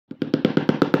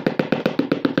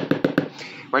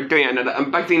We're doing another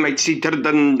unboxing, my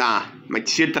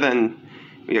children.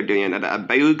 We are doing another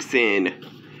unboxing.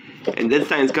 And this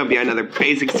time it's going to be another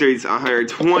basic series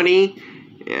 120.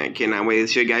 And I cannot wait to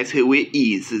show you guys who it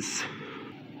is.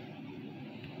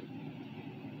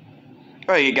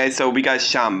 Alright guys, so we got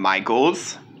Shawn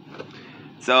Michaels.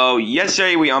 So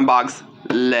yesterday we unboxed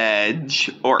Ledge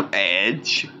or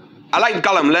Edge. I like to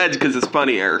call him Ledge because it's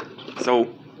funnier. So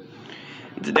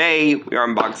today we are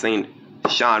unboxing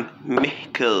Shawn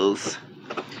Michaels.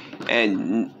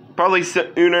 And probably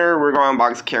sooner we're going to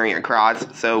unbox Karrion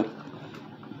Kross. So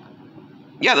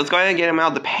yeah, let's go ahead and get him out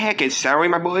of the package, shall we,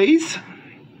 my boys?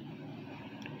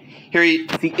 Here he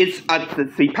is at the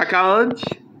package.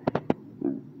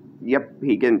 Yep,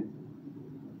 he can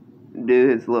do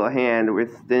his little hand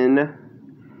wristing.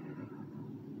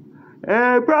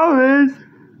 I promise.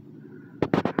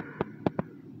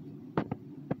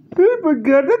 He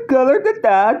forgot to color the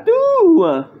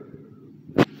tattoo.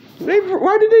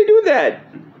 Why did they do that?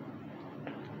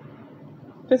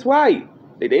 That's why.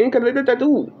 They didn't color the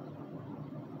tattoo.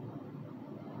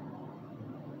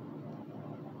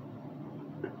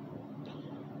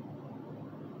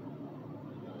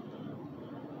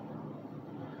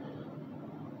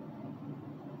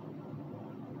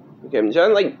 Okay, I'm trying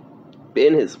to like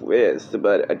bend his wrist,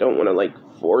 but I don't want to like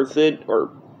force it or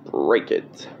break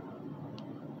it.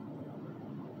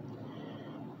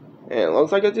 And it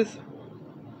looks like I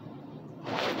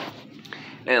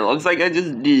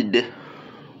just did.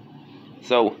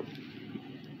 So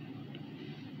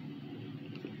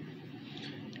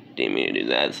didn't mean to do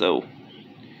that, so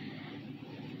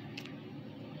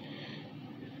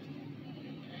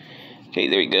okay,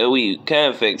 there we go, we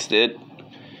kind of fixed it.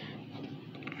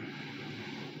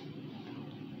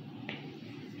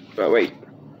 Oh wait,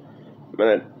 a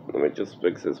minute, let me just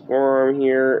fix this forearm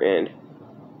here, and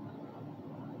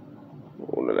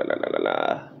oh, la, la, la, la,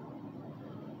 la.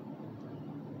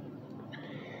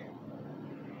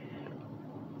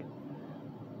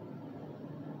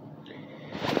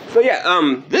 So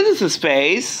yeah, this is his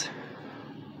face,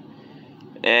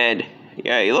 and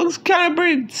yeah, he looks kind of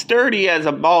pretty sturdy as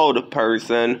a bald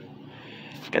person.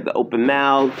 Got the open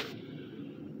mouth,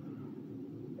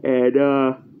 and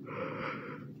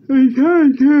his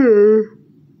tattoo.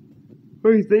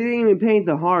 They didn't even paint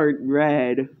the heart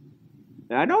red.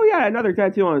 I know he had another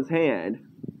tattoo on his hand,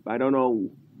 but I don't know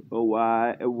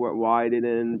why they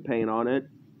didn't paint on it.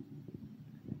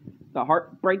 The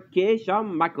Heartbreaker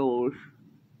Shawn Michaels.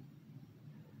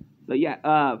 So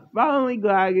yeah, finally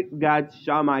got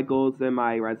Shawn Michaels in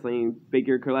my wrestling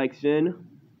figure collection.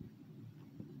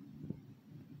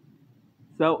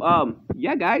 So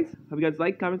yeah guys, hope you guys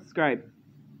like, comment, subscribe.